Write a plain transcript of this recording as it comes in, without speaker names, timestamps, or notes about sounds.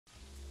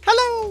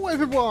Hello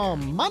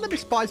everyone, my name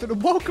is Python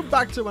and welcome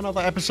back to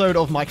another episode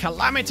of my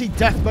Calamity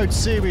Death Mode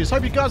series.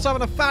 Hope you guys are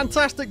having a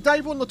fantastic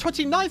day. We're on the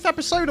 29th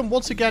episode, and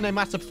once again a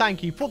massive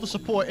thank you for the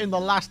support in the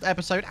last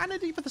episode and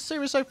indeed for the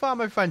series so far,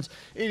 my friends.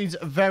 It is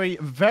very,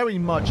 very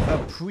much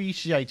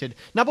appreciated.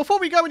 Now before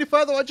we go any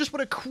further, I just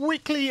want to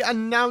quickly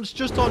announce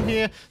just on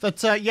here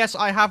that yes,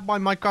 I have my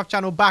Minecraft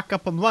channel back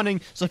up and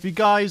running. So if you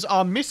guys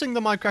are missing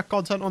the Minecraft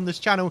content on this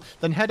channel,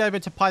 then head over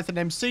to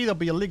PythonMC. There'll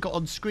be a link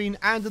on screen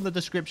and in the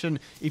description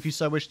if you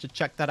so wish to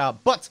check that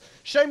out. But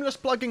shameless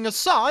plugging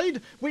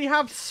aside, we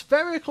have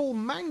Spherical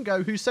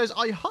Mango who says,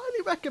 I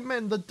highly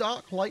recommend the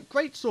Dark Light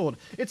Greatsword.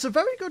 It's a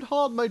very good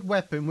hard mode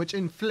weapon which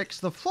inflicts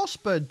the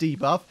Frostbird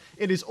debuff.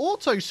 It is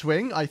auto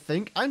swing, I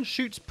think, and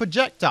shoots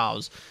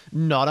projectiles.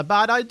 Not a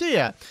bad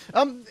idea.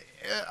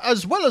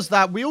 As well as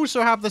that, we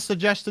also have the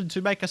suggestion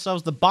to make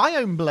ourselves the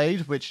Biome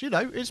Blade, which, you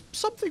know, is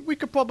something we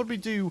could probably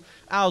do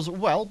as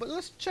well. But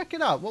let's check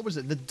it out. What was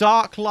it? The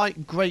Dark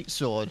Light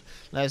Greatsword.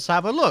 Let's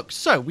have a look.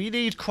 So, we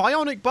need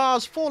Cryonic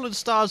bars, Fallen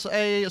Stars,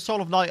 a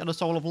Soul of Night, and a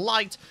Soul of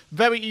Light.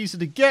 Very easy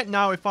to get.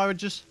 Now, if I would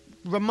just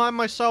remind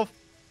myself,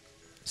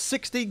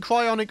 16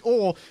 Cryonic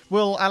ore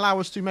will allow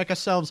us to make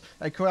ourselves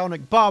a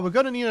Cryonic bar. We're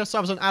going to need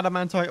ourselves an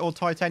Adamantite or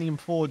Titanium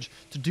Forge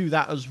to do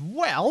that as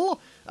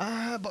well.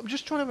 But I'm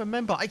just trying to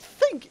remember. I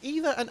think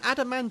either an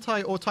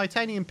Adamantite or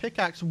Titanium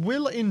pickaxe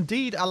will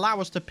indeed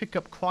allow us to pick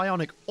up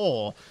Cryonic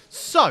ore.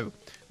 So,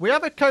 we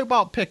have a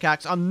Cobalt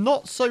pickaxe. I'm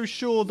not so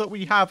sure that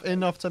we have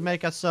enough to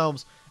make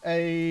ourselves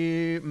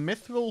a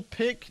mithril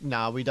pick.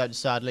 No, we don't,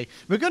 sadly.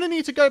 We're going to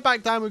need to go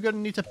back down. We're going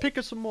to need to pick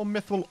up some more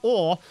mithril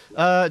ore.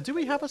 Do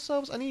we have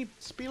ourselves any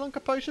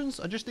Spelunker potions?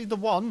 I just need the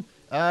one.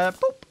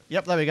 Boop.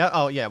 Yep, there we go.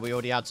 Oh, yeah, we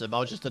already had some. I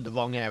was just in the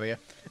wrong area.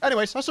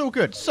 Anyways, that's all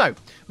good. So,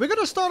 we're going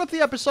to start off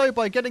the episode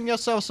by getting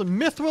ourselves some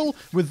mithril.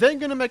 We're then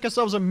going to make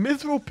ourselves a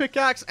mithril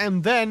pickaxe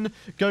and then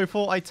go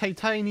for a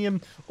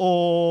titanium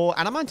or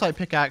adamantite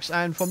pickaxe.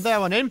 And from there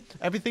on in,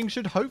 everything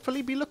should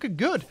hopefully be looking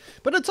good.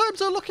 But in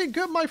terms of looking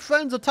good, my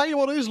friends, I'll tell you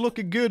what is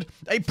looking good.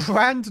 A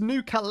brand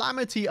new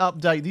Calamity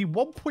update. The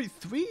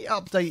 1.3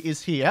 update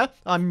is here.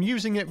 I'm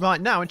using it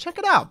right now and check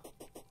it out.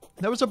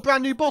 There was a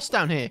brand new boss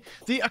down here,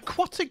 the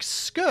Aquatic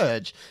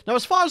Scourge. Now,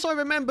 as far as I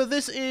remember,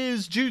 this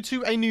is due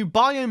to a new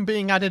biome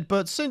being added,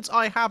 but since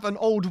I have an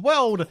old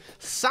world,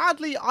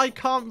 sadly, I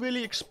can't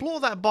really explore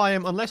that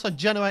biome unless I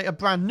generate a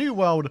brand new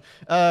world,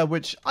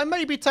 which I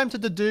may be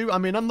tempted to do. I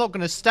mean, I'm not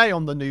going to stay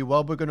on the new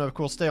world. We're going to, of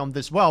course, stay on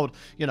this world,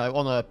 you know,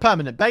 on a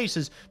permanent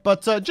basis.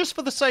 But just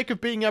for the sake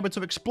of being able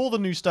to explore the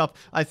new stuff,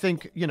 I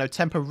think, you know,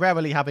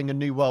 temporarily having a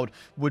new world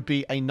would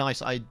be a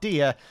nice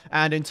idea.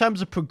 And in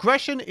terms of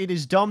progression, it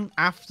is done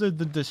after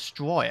the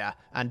Destroyer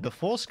and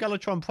before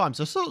Skeletron Prime,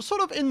 so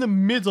sort of in the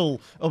middle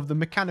of the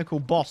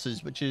mechanical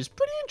bosses, which is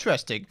pretty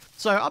interesting.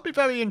 So I'll be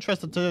very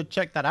interested to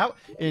check that out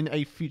in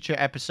a future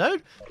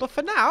episode, but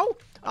for now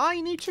I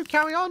need to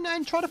carry on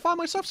and try to find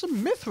myself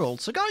some mithril.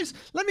 So guys,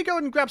 let me go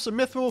and grab some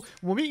mithril.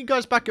 We'll meet you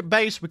guys back at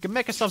base. We can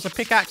make ourselves a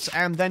pickaxe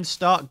and then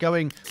start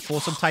going for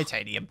some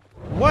titanium.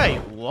 Wait,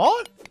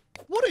 what?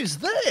 What is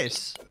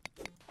this?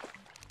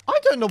 I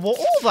don't know what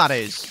all that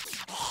is.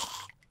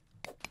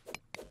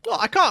 Well,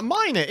 I can't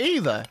mine it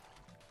either.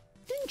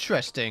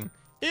 Interesting.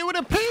 It would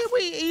appear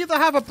we either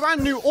have a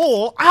brand new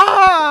ore.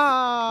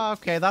 Ah!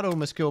 Okay, that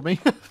almost killed me.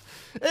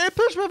 It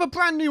appears we have a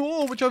brand new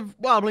ore, which I've...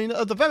 Well, I mean,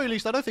 at the very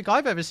least, I don't think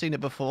I've ever seen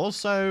it before.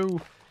 So,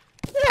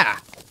 yeah.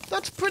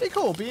 That's pretty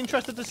cool. Be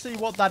interested to see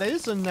what that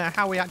is and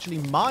how we actually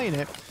mine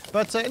it.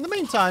 But in the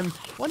meantime,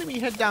 why don't we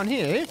head down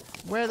here,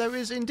 where there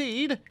is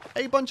indeed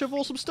a bunch of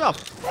awesome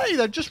stuff. Hey,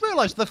 I just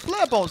realized the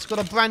flare bolt's got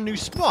a brand new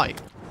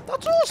sprite.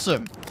 That's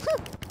awesome.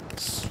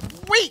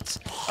 Sweet!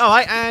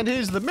 Alright, and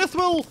here's the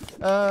mithril.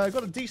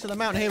 Got a decent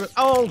amount here.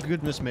 Oh,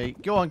 goodness me.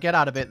 Go on, get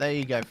out of it. There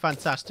you go.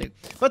 Fantastic.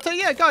 But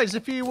yeah, guys,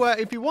 if you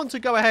want to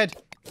go ahead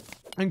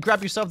and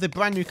grab yourself the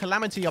brand new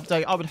Calamity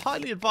update, I would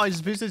highly advise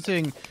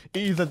visiting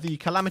either the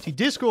Calamity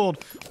Discord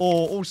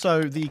or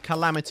also the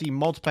Calamity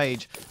Mod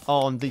page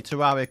on the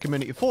Terraria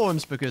community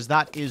forums, because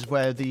that is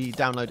where the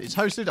download is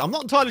hosted. I'm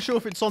not entirely sure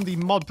if it's on the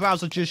mod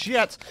browser just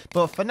yet,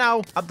 but for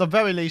now, at the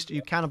very least,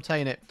 you can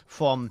obtain it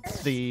from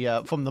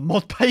the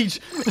mod page.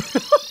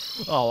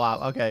 Oh,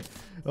 wow, okay.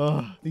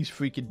 Oh, these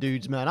freaking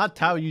dudes, man. I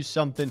tell you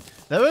something.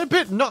 They're a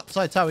bit nuts,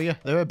 I tell you.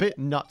 They're a bit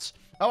nuts.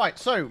 Alright,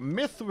 so,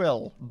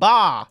 mithril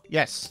bar.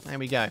 Yes, there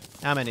we go.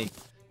 How many?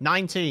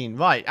 19.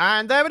 Right,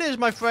 and there it is,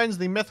 my friends.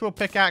 The mithril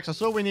pickaxe.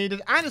 That's all we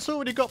needed. And it's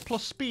already got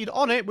plus speed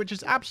on it, which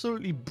is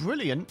absolutely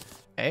brilliant.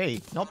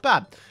 Hey, not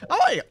bad.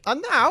 Alright,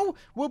 and now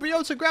we'll be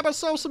able to grab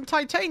ourselves some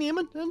titanium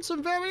and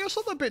some various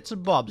other bits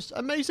and bobs.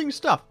 Amazing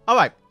stuff.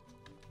 Alright,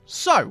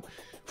 so...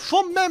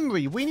 from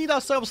memory, we need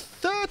ourselves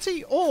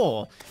 30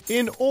 ore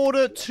in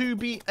order to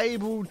be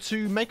able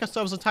to make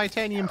ourselves a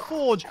titanium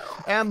forge.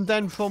 And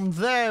then from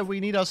there,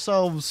 we need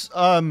ourselves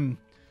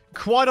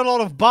quite a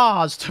lot of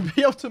bars to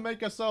be able to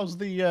make ourselves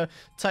the...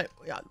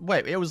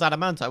 wait, it was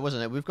adamantite,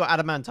 wasn't it? We've got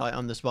adamantite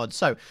on this one.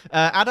 So,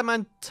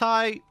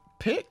 adamantite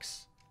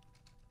picks?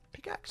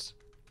 Pickaxe?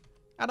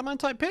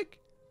 Adamantite pick?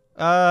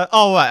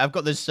 Oh, right, I've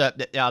got this, yeah,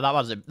 that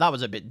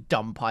was a bit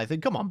dumb,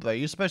 Python. Come on, bro,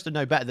 you're supposed to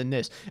know better than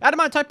this.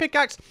 Adamantite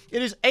pickaxe,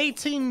 it is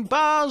 18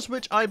 bars,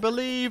 which I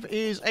believe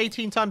is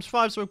 18 times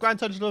 5, so a grand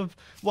total of,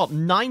 what,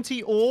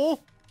 90 ore?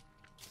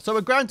 So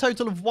a grand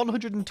total of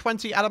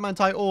 120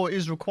 adamantite ore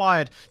is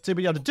required to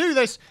be able to do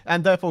this,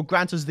 and therefore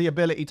grant us the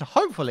ability to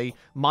hopefully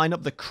mine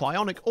up the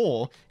cryonic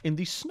ore in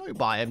the snow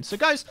biome. So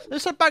guys,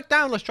 let's head back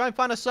down. Let's try and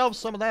find ourselves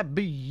some of that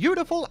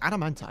beautiful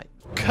adamantite.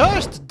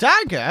 Cursed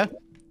dagger?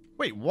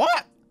 Wait,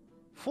 what?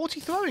 40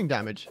 throwing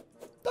damage.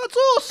 That's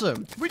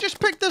awesome. We just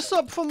picked this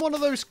up from one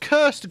of those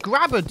cursed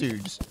grabber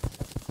dudes.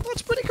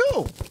 That's pretty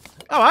cool.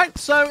 All right,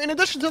 so in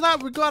addition to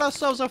that, we've got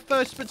ourselves our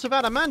first bits of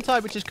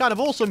adamantite, which is kind of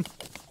awesome.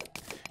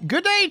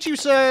 Good day to you,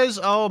 sirs.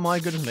 Oh, my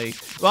goodness me.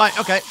 Right,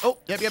 okay. Oh,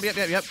 yep.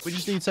 We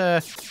just need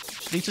to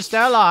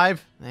stay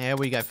alive. There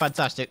we go.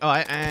 Fantastic. All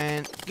right,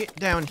 and get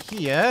down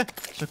here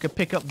so I can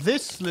pick up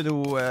this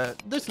little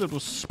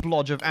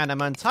splodge of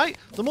adamantite.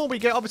 The more we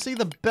get, obviously,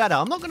 the better.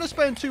 I'm not going to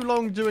spend too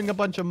long doing a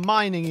bunch of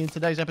mining in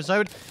today's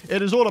episode.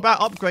 It is all about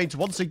upgrades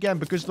once again,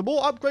 because the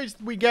more upgrades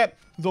we get,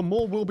 the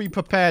more we'll be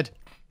prepared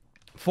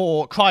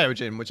for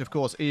Cryogen, which of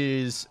course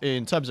is,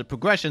 in terms of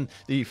progression,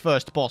 the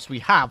first boss we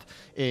have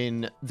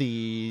in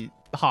the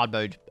hard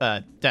mode,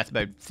 death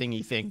mode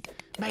thingy thing.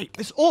 Mate,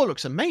 this all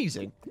looks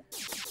amazing.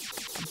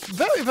 I'm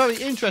very, very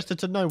interested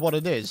to know what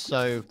it is,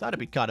 so that'd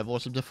be kind of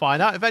awesome to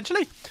find out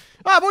eventually.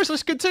 Alright, boys,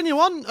 let's continue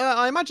on.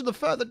 I imagine the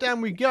further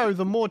down we go,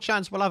 the more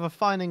chance we'll have of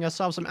finding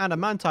ourselves some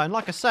adamantite. And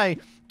like I say,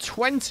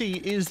 20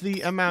 is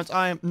the amount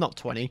I am... Not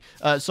 20.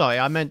 Sorry,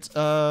 I meant...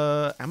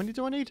 how many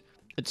do I need?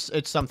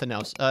 It's something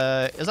else.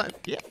 Is that...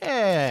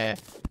 Yeah.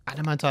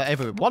 Adamantite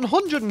everywhere.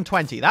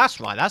 120. That's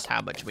right. That's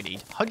how much we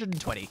need.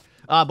 120.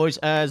 Boys,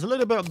 there's a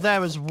little bit up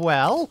there as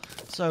well.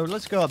 So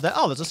let's go up there.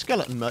 Oh, there's a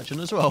skeleton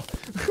merchant as well.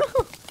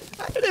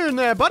 How you doing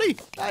there, buddy?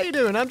 How you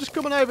doing? I'm just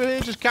coming over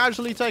here, just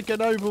casually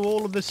taking over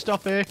all of this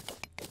stuff here.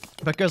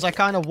 Because I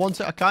kind of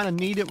want it. I kind of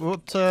need it. We're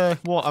up to,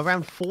 what,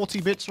 around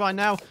 40 bits right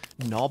now.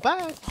 Not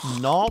bad.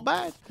 Not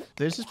bad.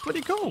 This is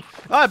pretty cool.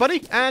 All right,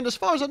 buddy. And as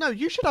far as I know,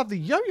 you should have the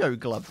yo-yo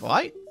glove,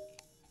 right?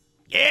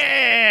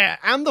 Yeah!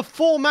 And the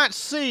Format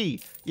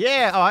C.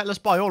 Yeah, all right, let's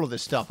buy all of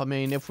this stuff. I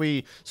mean, if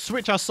we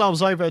switch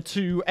ourselves over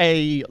to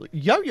a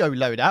yo-yo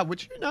loadout,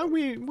 which, you know,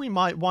 we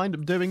might wind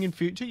up doing in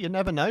future, you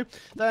never know,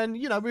 then,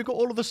 you know, we've got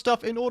all of the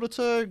stuff in order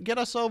to get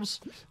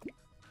ourselves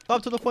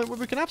up to the point where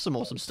we can have some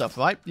awesome stuff,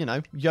 right? You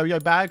know, yo-yo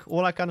bag,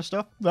 all that kind of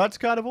stuff. That's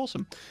kind of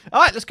awesome.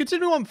 All right, let's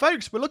continue on,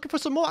 folks. We're looking for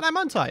some more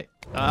adamantite.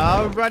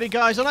 Alrighty,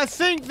 guys, and I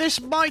think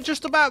this might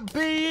just about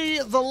be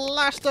the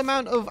last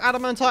amount of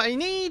adamantite I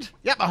need.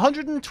 Yep,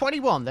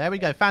 121. There we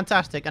go.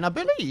 Fantastic. And I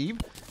believe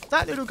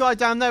that little guy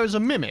down there is a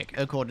mimic,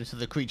 according to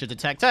the creature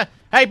detector.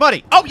 Hey,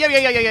 buddy. Oh, yeah, he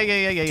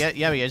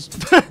is.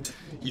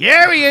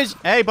 Yeah, he is.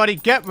 Hey, buddy,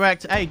 get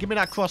wrecked. Hey, give me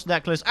that cross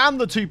necklace and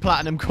the 2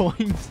 platinum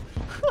coins.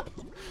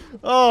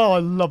 Oh, I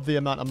love the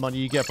amount of money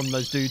you get from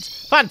those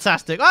dudes.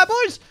 Fantastic. All right,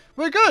 boys,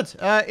 we're good.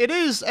 It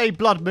is a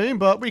blood moon,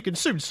 but we can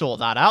soon sort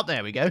that out.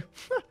 There we go.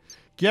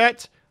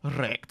 Get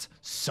wrecked,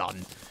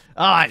 son.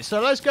 All right,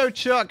 so let's go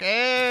chuck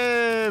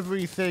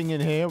everything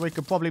in here. We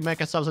could probably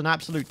make ourselves an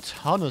absolute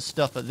ton of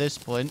stuff at this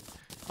point.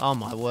 Oh,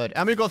 my word.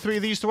 And we've got 3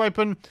 of these to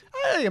open.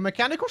 Hey, a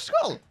mechanical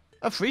skull.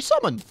 A free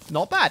summon.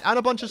 Not bad. And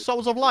a bunch of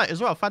souls of light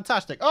as well.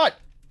 Fantastic. All right.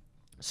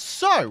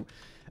 So...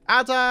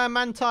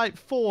 Adamantite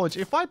forge.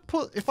 If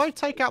I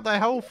take out the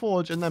hell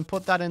forge and then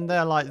put that in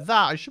there like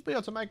that, I should be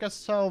able to make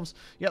ourselves,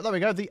 yeah, there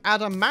we go, the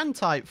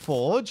adamantite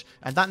forge,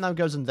 and that now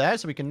goes in there,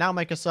 so we can now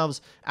make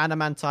ourselves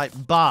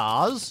adamantite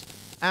bars.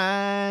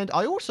 And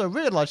I also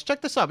realized,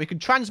 check this out, we can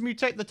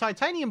transmutate the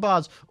titanium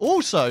bars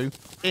also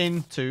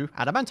into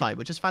adamantite,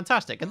 which is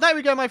fantastic. And there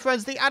we go, my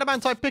friends, the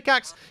adamantite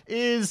pickaxe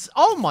is,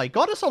 oh my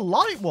god, it's a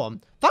light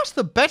one. That's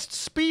the best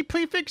speed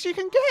prefix you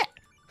can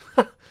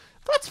get.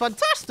 That's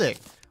fantastic.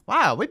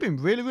 Wow, we've been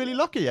really, really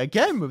lucky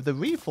again with the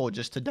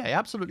reforgers today.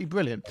 Absolutely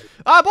brilliant.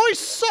 Boys,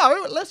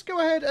 so let's go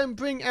ahead and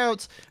bring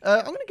out...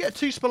 I'm going to get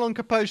 2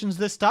 Spelunker potions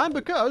this time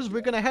because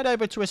we're going to head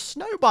over to a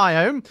snow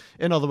biome.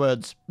 In other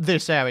words,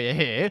 this area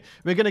here.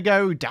 We're going to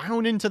go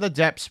down into the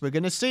depths. We're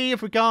going to see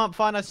if we can't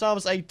find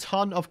ourselves a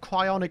ton of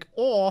cryonic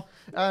ore.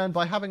 And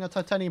by having a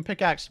titanium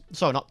pickaxe...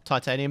 Sorry, not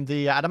titanium,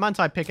 the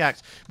adamantite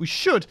pickaxe, we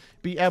should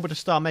be able to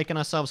start making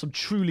ourselves some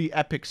truly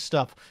epic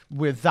stuff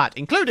with that,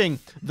 including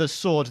the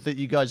sword that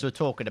you guys were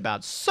talking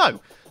about. So,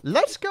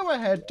 let's go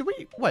ahead.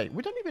 Wait,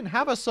 we don't even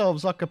have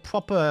ourselves like a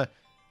proper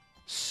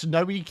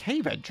snowy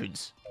cave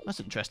entrance. That's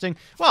interesting.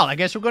 Well, I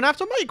guess we're going to have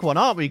to make one,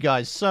 aren't we,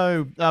 guys?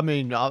 So, I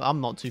mean, I'm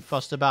not too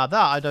fussed about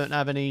that. I don't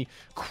have any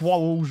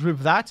quarrels with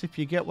that, if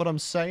you get what I'm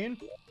saying.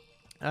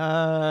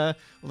 Well,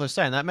 they're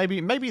saying that.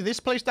 Maybe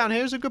this place down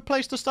here is a good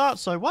place to start.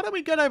 So why don't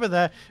we get over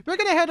there? We're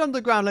going to head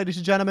underground, ladies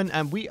and gentlemen,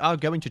 and we are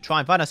going to try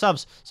and find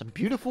ourselves some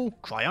beautiful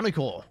cryonic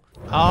ore.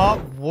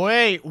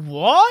 Wait,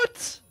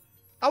 what?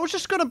 I was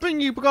just going to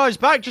bring you guys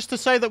back just to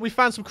say that we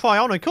found some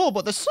cryonic ore,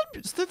 but there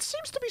seems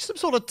to be some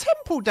sort of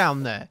temple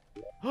down there.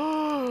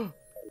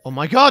 Oh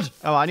my god!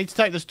 Oh, I need to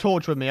take this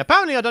torch with me.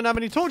 Apparently, I don't have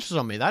any torches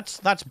on me. That's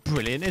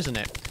brilliant, isn't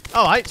it?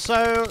 All right,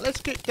 so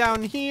let's get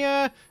down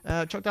here.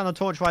 Chuck down the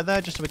torch right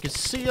there just so we can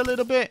see a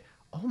little bit.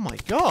 Oh my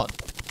god.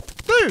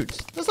 Dudes,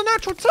 there's an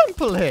actual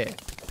temple here.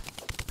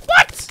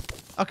 What?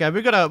 Okay,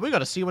 we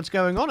gotta see what's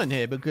going on in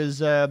here because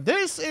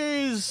this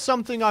is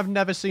something I've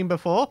never seen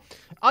before.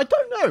 I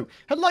don't know.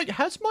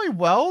 Has my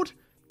world,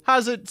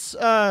 has its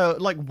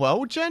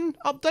world gen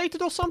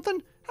updated or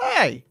something?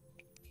 Hey.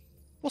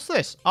 What's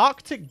this?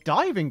 Arctic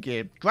diving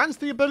gear. Grants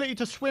the ability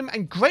to swim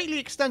and greatly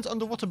extends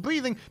underwater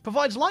breathing.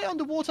 Provides light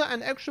underwater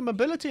and extra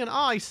mobility and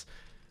ice.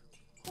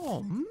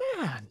 Oh,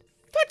 man.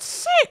 That's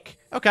sick.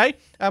 Okay.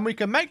 And we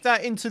can make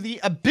that into the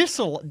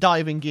abyssal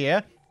diving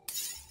gear,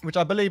 which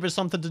I believe is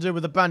something to do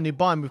with the brand new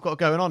biome we've got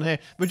going on here.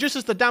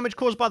 Reduces the damage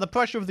caused by the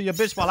pressure of the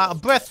abyss while out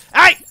of breath.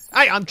 Hey!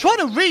 Hey, I'm trying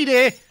to read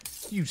here.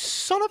 You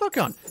son of a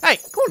gun. Hey,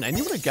 go on then.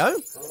 You want to go?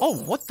 Oh,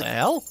 what the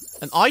hell?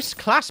 An ice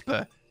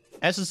clasper.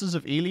 Essences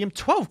of Helium,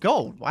 12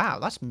 gold. Wow,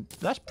 that's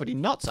pretty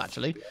nuts,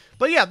 actually.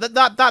 But yeah,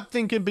 that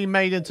thing can be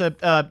made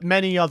into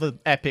many other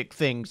epic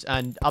things,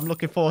 and I'm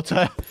looking forward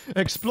to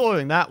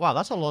exploring that. Wow,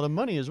 that's a lot of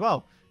money as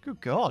well.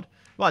 Good God.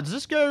 Right, does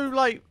this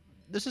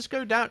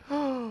go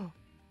down?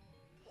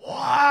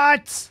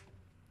 What?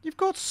 You've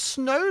got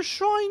snow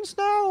shrines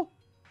now?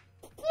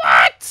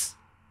 What?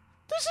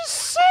 This is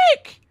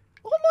sick!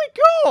 Oh my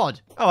God!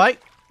 All right,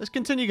 let's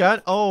continue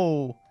going.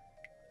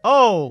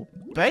 Oh,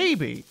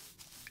 baby.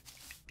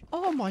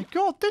 Oh my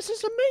god, this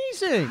is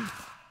amazing!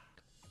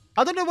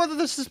 I don't know whether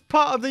this is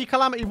part of the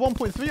Calamity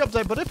 1.3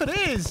 update, but if it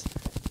is,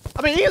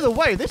 I mean, either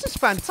way, this is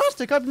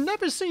fantastic. I've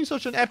never seen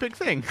such an epic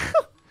thing.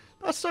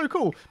 That's so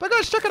cool. But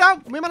guys, check it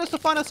out. We managed to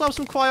find ourselves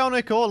some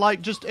cryonic ore,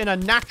 like, just in a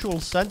natural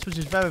sense, which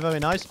is very, very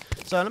nice.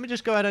 So let me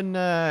just go ahead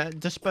and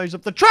dispose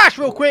of the trash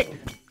real quick.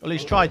 Or at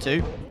least try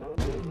to.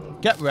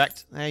 Get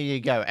wrecked. There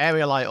you go.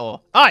 Area light ore.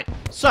 Alright,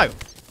 so,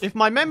 if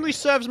my memory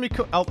serves me...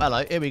 Oh,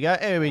 hello. Here we go.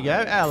 Here we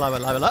go. Hello,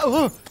 hello, hello.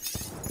 Oh,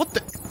 what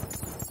the?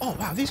 Oh,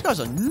 wow, these guys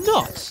are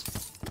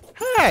nuts.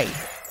 Hey!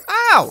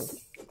 Ow!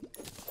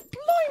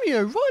 Blimey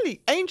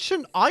O'Reilly,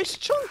 ancient ice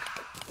chunk?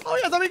 Oh,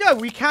 yeah, there we go.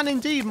 We can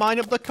indeed mine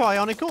up the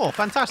cryonic ore.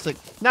 Fantastic.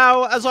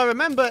 Now, as I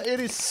remember, it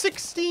is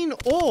 16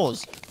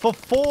 ores for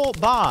 4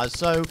 bars.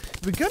 So,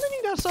 we're going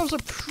to need ourselves a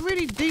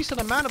pretty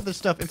decent amount of this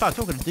stuff. In fact,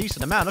 talking a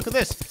decent amount, look at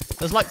this.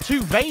 There's like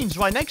 2 veins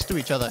right next to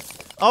each other.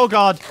 Oh,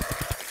 God.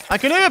 I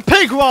can hear a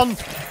pig run.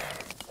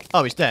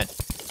 Oh, he's dead.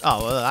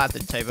 Oh, well, that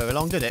didn't take very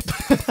long, did it?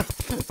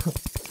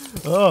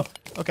 Oh,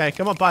 okay,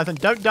 come on, Python.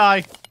 Don't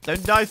die.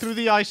 Don't die through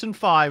the ice and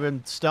fire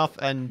and stuff.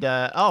 And,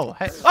 oh,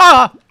 hey.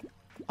 Ah!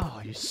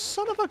 Oh, you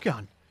son of a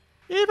gun.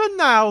 Even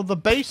now, the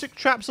basic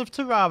traps of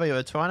Terraria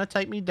are trying to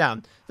take me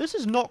down. This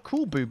is not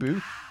cool,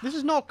 boo-boo. This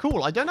is not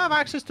cool. I don't have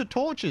access to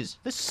torches.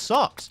 This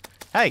sucks.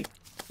 Hey,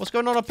 what's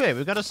going on up here?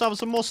 We've got ourselves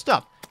some more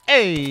stuff.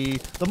 Hey,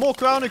 the more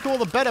cryonic ore,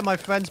 the better, my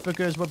friends,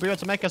 because we'll be able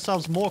to make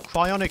ourselves more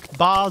cryonic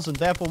bars and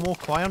therefore more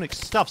cryonic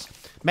stuffs.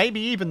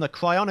 Maybe even the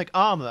cryonic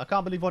armor. I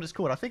can't believe what it's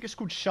called. I think it's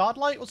called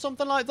Shardlight or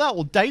something like that.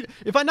 Or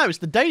if I know, it's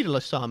the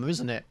Daedalus armor,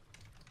 isn't it?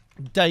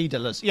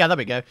 Daedalus. Yeah, there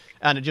we go.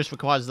 And it just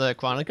requires the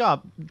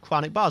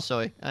cryonic bars,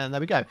 sorry. And there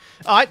we go.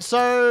 Alright,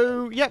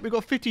 so, yeah, we've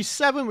got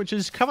 57, which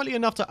is currently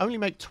enough to only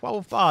make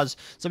 12 bars.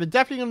 So we're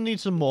definitely going to need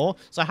some more.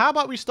 So how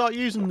about we start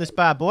using this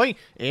bad boy?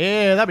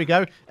 Yeah, there we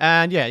go.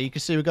 And yeah, you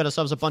can see we've got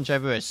ourselves a bunch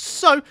over here.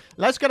 So,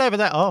 let's get over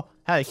there. Oh,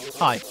 hey,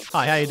 hi.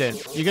 Hi, how you doing?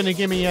 You're going to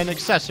give me an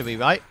accessory,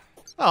 right?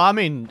 Oh, I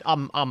mean,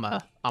 I'm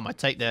gonna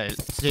take the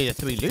tier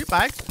 3 loot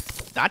bag.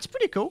 That's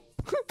pretty cool.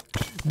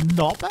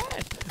 Not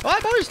bad.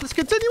 Alright, boys, let's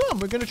continue on.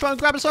 We're going to try and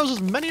grab ourselves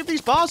as many of these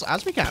bars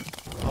as we can.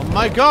 Oh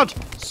my god,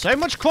 so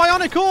much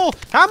cryonic ore.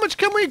 How much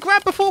can we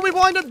grab before we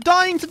wind up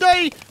dying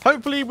today?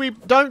 Hopefully we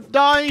don't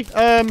die,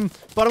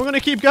 but I'm going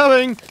to keep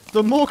going.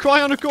 The more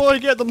cryonic ore I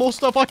get, the more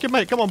stuff I can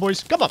make. Come on,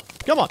 boys. Come on.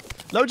 Come on.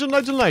 Loads and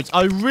loads and loads.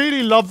 I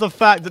really love the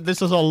fact that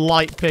this is a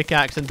light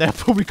pickaxe, and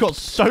therefore we've got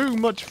so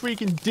much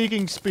freaking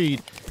digging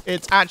speed.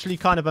 It's actually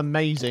kind of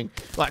amazing.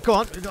 Right, come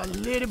on. We've got a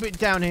little bit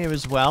down here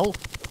as well.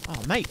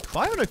 Oh, mate,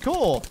 cryonic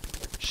ore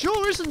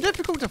sure isn't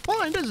difficult to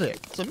find, is it?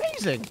 It's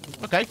amazing.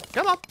 Okay,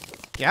 come on.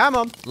 Come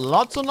on.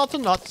 Lots and lots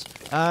and lots.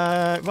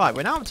 Right,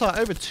 we're now up to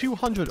over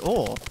 200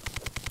 ore.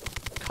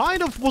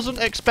 Kind of wasn't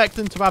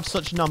expecting to have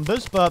such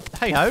numbers, but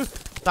hey-ho.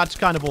 That's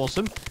kind of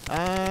awesome.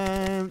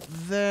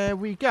 There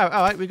we go.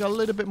 All right, we got a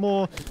little bit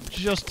more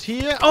just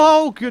here.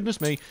 Oh, goodness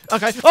me.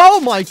 Okay.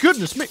 Oh, my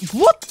goodness me.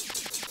 What?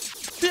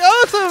 The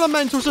earth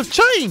elementals have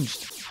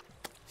changed.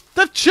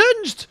 They've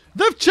changed.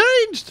 They've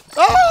changed.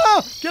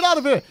 Ah! Get out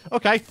of here.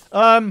 Okay.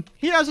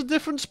 He has a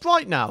different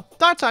sprite now.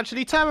 That's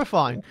actually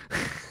terrifying.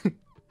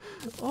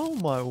 Oh,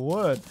 my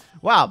word.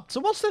 Wow. So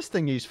what's this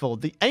thing used for?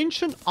 The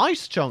ancient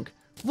ice chunk.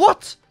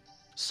 What?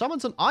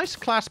 Summons an ice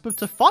clasper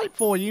to fight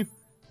for you.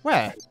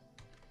 Where?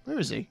 Where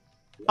is he?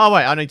 Oh,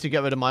 wait. I need to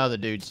get rid of my other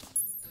dudes.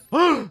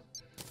 What?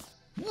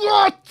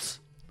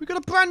 We got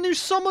a brand new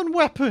summon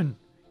weapon.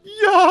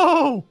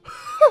 Yo!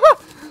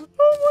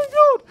 Oh my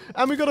god!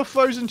 And we got a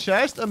frozen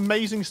chest.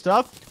 Amazing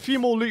stuff. A few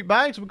more loot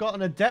bags. We've got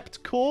an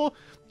adept core.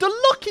 The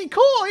lucky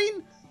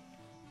coin!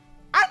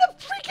 And a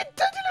freaking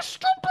Daedalus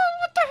Strongbow!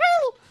 What the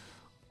hell?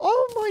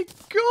 Oh my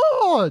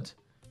god!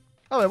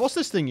 Oh, wait, what's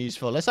this thing used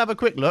for? Let's have a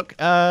quick look.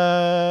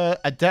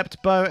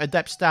 Adept bow,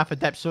 adept staff,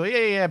 adept sword.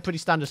 Yeah, pretty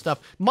standard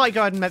stuff. Might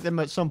go ahead and make them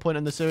at some point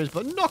in the series,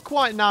 but not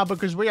quite now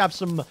because we have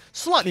some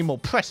slightly more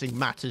pressing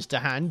matters to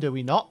hand, do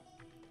we not?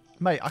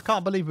 Mate, I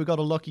can't believe we got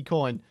a lucky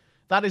coin.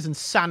 That is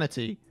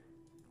insanity.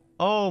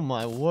 Oh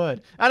my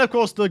word. And of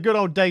course, the good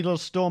old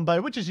Daedalus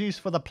Stormbow, which is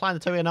used for the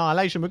planetary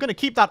annihilation. We're going to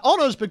keep that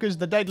on us because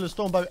the Daedalus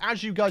Stormbow,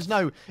 as you guys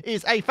know,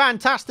 is a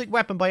fantastic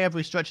weapon by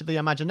every stretch of the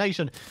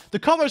imagination. The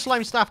Corvo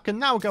Slime Staff can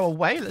now go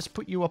away. Let's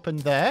put you up in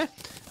there.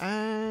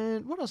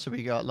 And what else have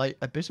we got? Like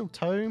Abyssal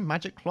Tome,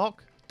 Magic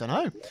Clock? Don't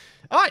know.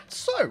 All right,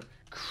 so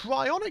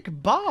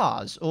Cryonic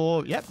Bars.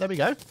 Or, yep, there we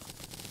go.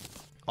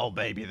 Oh,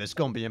 baby, this is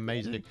going to be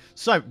amazing.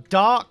 So,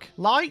 Dark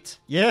Light.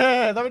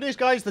 Yeah, there it is,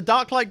 guys. The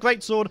Dark Light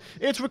Greatsword.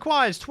 It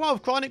requires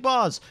 12 Cryonic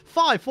Bars,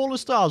 5 Fallen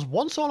Stars,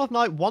 1 Soul of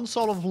Night, 1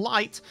 Soul of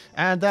Light.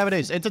 And there it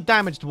is. It's a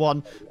damaged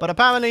one. But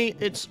apparently,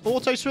 it's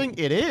auto-swing.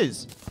 It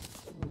is.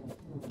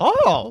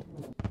 Oh!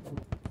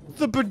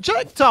 The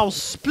projectile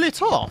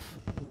split off.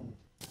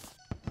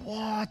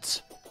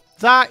 What?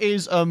 That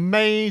is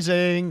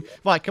amazing.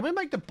 Right, can we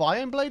make the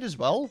Biome Blade as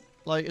well?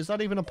 Like, is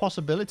that even a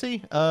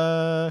possibility?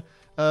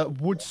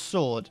 Wood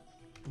sword.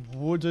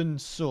 Wooden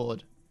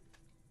sword.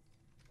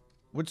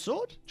 Wood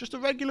sword? Just a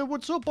regular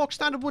wood sword? Box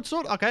standard wood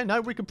sword? Okay, no,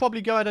 we could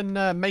probably go ahead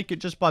and make it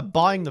just by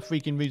buying the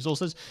freaking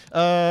resources.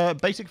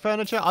 Basic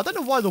furniture. I don't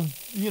know why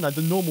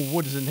the normal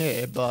wood is in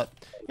here, but,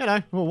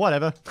 well,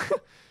 whatever.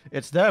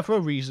 It's there for a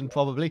reason,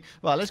 probably.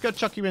 Right, let's go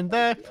chuck you in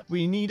there.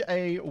 We need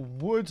a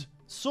wood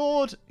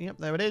sword. Yep,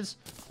 there it is.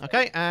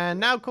 Okay, and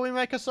now can we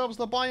make ourselves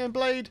the Biome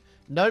Blade?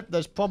 Nope,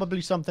 there's probably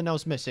something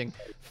else missing.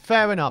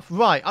 Fair enough.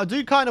 Right, I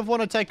do kind of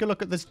want to take a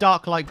look at this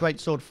Dark Light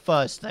Greatsword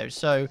first, though.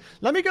 So,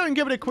 let me go and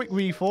give it a quick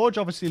reforge.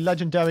 Obviously,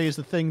 Legendary is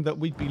the thing that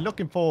we'd be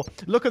looking for.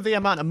 Look at the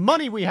amount of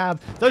money we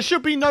have. There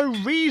should be no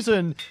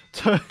reason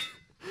to...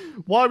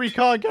 why we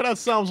can't get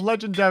ourselves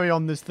Legendary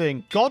on this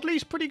thing.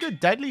 Godly's pretty good.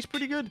 Deadly's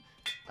pretty good.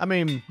 I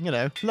mean,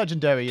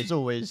 Legendary is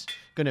always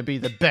going to be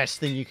the best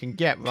thing you can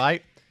get,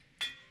 right?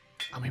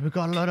 I mean, we've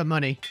got a lot of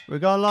money. We've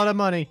got a lot of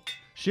money.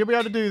 Should be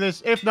able to do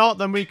this. If not,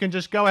 then we can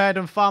just go ahead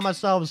and farm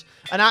ourselves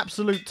an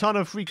absolute ton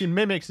of freaking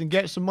mimics and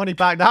get some money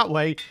back that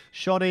way.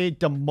 Shoddy,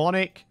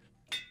 demonic.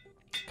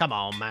 Come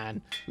on,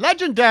 man.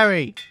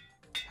 Legendary.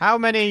 How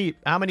many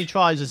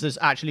tries is this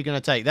actually going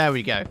to take? There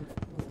we go.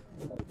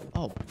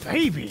 Oh,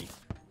 baby.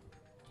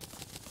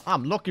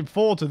 I'm looking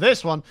forward to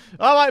this one.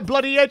 All right,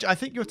 Bloody Edge. I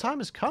think your time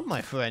has come,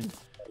 my friend.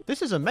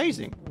 This is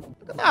amazing.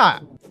 Look at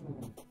that.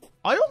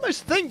 I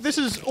almost think this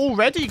is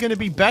already going to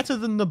be better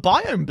than the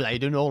Biome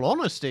Blade, in all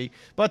honesty.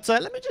 But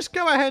let me just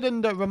go ahead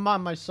and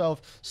remind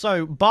myself.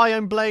 So,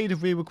 Biome Blade,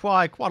 we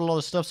require quite a lot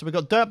of stuff. So, we've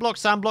got Dirt Block,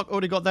 Sand Block,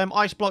 already got them.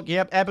 Ice Block,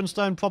 yep.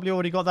 Ebonstone, probably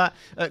already got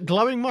that.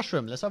 Glowing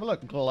Mushroom, let's have a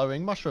look.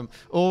 Glowing Mushroom,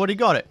 already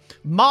got it.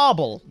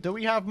 Marble, do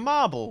we have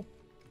Marble?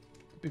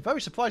 I'd be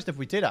very surprised if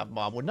we did have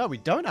Marble. No, we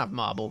don't have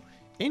Marble.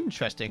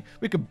 Interesting.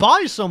 We could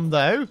buy some,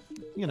 though.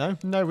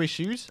 No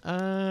issues.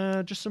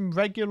 Just some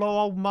regular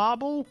old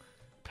marble.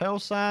 Pale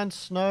sand,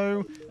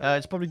 snow.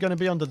 It's probably going to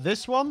be under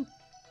this one.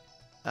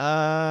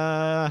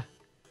 Snow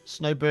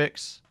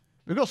bricks.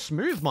 We've got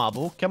smooth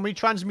marble. Can we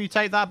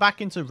transmutate that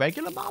back into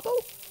regular marble?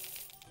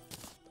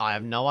 I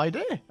have no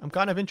idea. I'm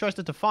kind of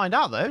interested to find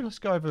out, though. Let's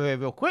go over here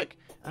real quick.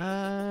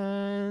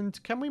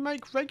 And can we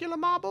make regular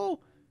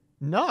marble?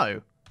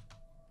 No.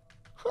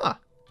 Huh.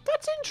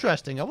 That's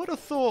interesting. I would have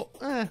thought...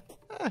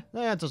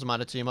 it doesn't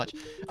matter too much.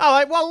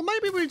 Alright, well,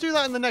 maybe we do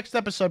that in the next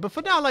episode. But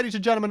for now, ladies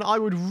and gentlemen, I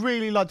would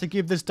really like to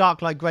give this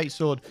Dark Light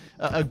Greatsword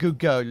a good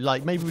go.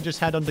 Like, maybe we just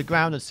head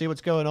underground and see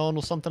what's going on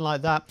or something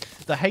like that.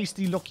 The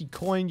Hasty Lucky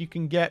Coin you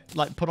can get,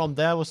 like, put on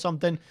there or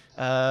something.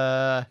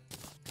 Like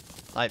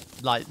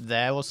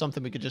there or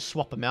something. We could just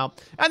swap them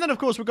out. And then, of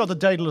course, we've got the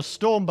Daedalus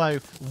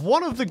Stormbow.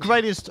 One of the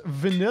greatest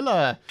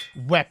vanilla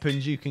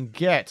weapons you can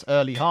get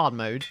early hard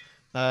mode.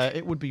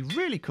 It would be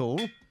really cool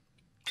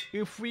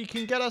if we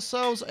can get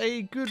ourselves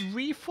a good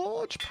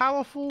reforge.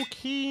 Powerful,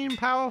 keen,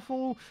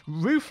 powerful.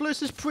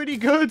 Ruthless is pretty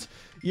good.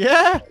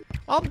 Yeah,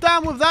 I'm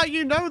down with that.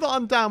 You know that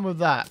I'm down with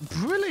that.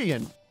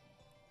 Brilliant.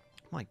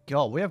 My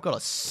God, we have got a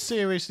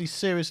seriously,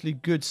 seriously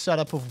good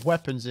setup of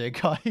weapons here,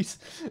 guys.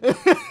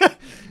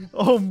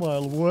 Oh, my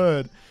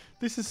word.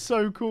 This is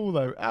so cool,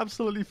 though.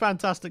 Absolutely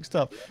fantastic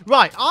stuff.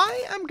 Right,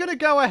 I am going to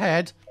go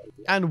ahead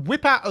and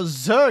whip out a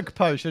Zerg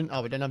potion.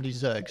 Oh, we don't have any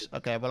Zergs.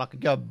 Okay, well, I could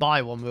go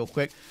buy one real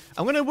quick.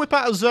 I'm going to whip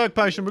out a Zerg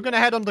potion. We're going to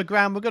head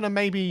underground. We're going to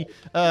maybe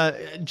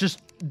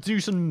just do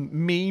some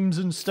memes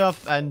and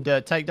stuff and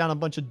take down a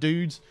bunch of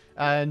dudes.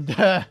 And,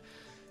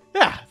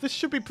 yeah, this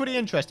should be pretty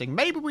interesting.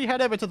 Maybe we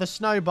head over to the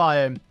snow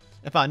biome.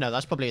 In fact, no,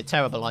 that's probably a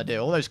terrible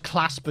idea. All those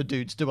Clasper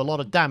dudes do a lot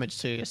of damage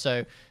to you,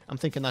 so I'm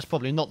thinking that's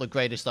probably not the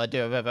greatest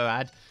idea I've ever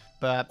had.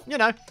 But,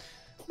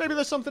 maybe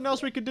there's something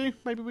else we could do.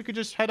 Maybe we could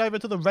just head over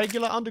to the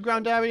regular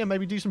underground area.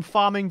 Maybe do some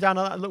farming down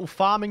at that little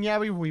farming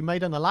area we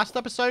made in the last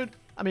episode.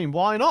 I mean,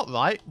 why not,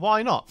 right?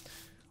 Why not?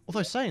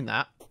 Although saying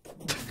that...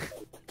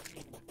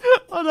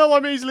 I know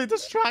I'm easily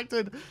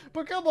distracted,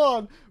 but come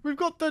on. We've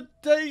got the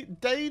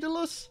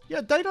Daedalus.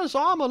 Yeah, Daedalus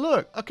armor.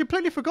 Look, I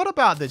completely forgot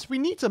about this. We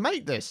need to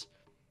make this.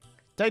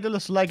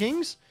 Daedalus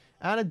leggings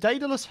and a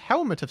Daedalus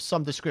helmet of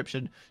some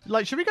description.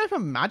 Like, should we go for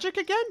magic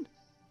again?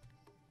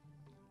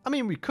 I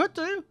mean, we could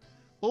do.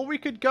 Or we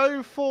could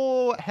go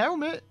for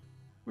helmet,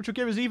 which will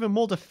give us even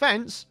more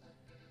defense.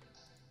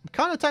 I'm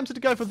kind of tempted to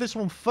go for this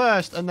one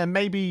first, and then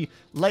maybe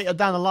later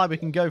down the line we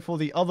can go for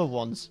the other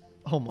ones.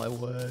 Oh my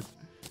word.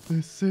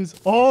 This is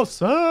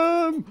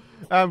awesome!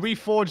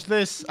 Reforge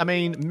this. I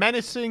mean,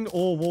 menacing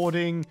or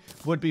warding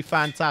would be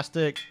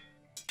fantastic.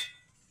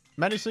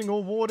 Menacing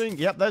or warding?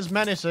 Yep, there's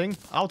menacing.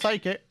 I'll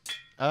take it.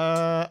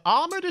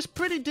 Armored is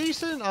pretty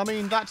decent. I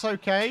mean, that's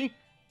okay.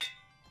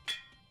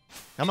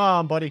 Come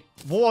on, buddy.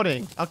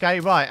 Warding. Okay,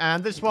 right.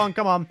 And this one,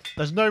 come on.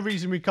 There's no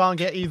reason we can't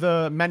get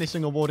either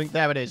menacing or warding.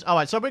 There it is. All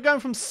right, so we're going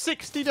from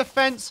 60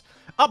 defense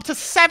up to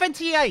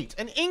 78.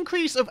 An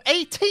increase of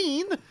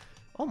 18.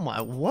 Oh,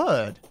 my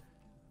word.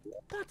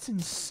 That's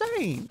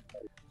insane.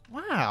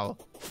 Wow.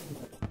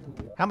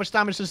 How much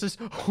damage does this?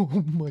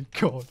 Oh, my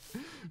God.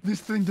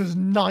 This thing does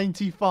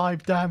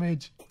 95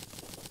 damage.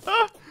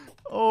 Ah.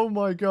 Oh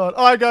my god.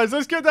 Alright guys,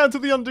 let's get down to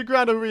the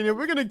underground arena.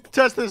 We're going to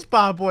test this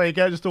bad boy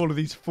against all of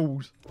these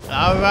fools.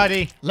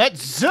 Alrighty.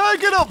 Let's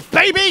zerg it up,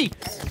 baby!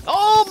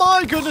 Oh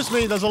my goodness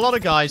me, there's a lot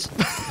of guys.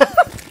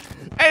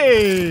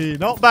 Hey,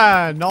 not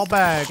bad, not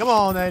bad. Come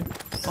on then.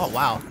 Oh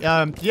wow.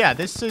 Yeah,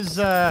 this is,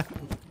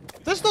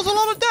 this does a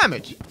lot of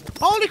damage.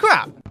 Holy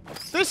crap.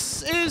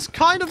 This is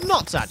kind of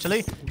nuts,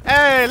 actually.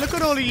 Hey, look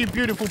at all of you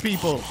beautiful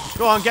people.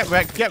 Go on, get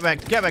wrecked, get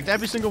wrecked, get wrecked.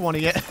 Every single one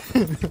of you.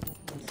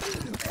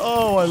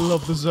 Oh, I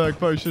love the Zerg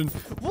Potion.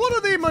 One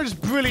of the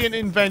most brilliant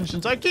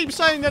inventions. I keep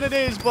saying that it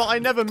is, but I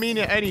never mean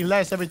it any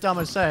less every time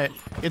I say it.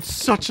 It's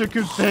such a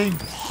good thing.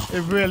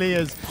 It really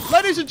is.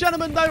 Ladies and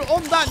gentlemen, though,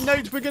 on that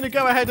note, we're going to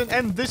go ahead and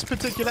end this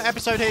particular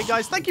episode here,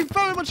 guys. Thank you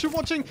very much for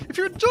watching. If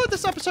you enjoyed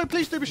this episode,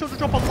 please do be sure to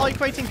drop a like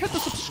rating. Hit the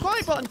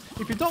subscribe button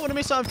if you don't want to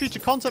miss out on future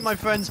content, my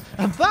friends.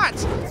 And that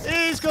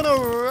is going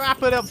to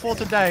wrap it up for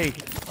today.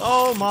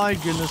 Oh, my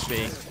goodness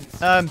me.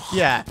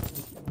 Yeah.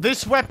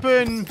 This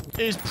weapon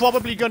is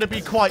probably going to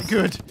be quite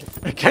good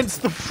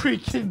against the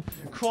freaking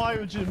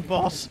cryogen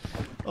boss.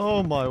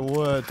 Oh my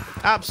word.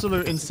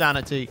 Absolute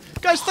insanity.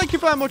 Guys, thank you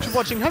very much for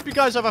watching. Hope you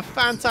guys have a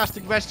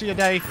fantastic rest of your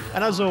day.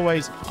 And as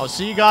always, I'll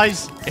see you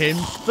guys in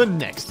the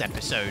next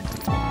episode.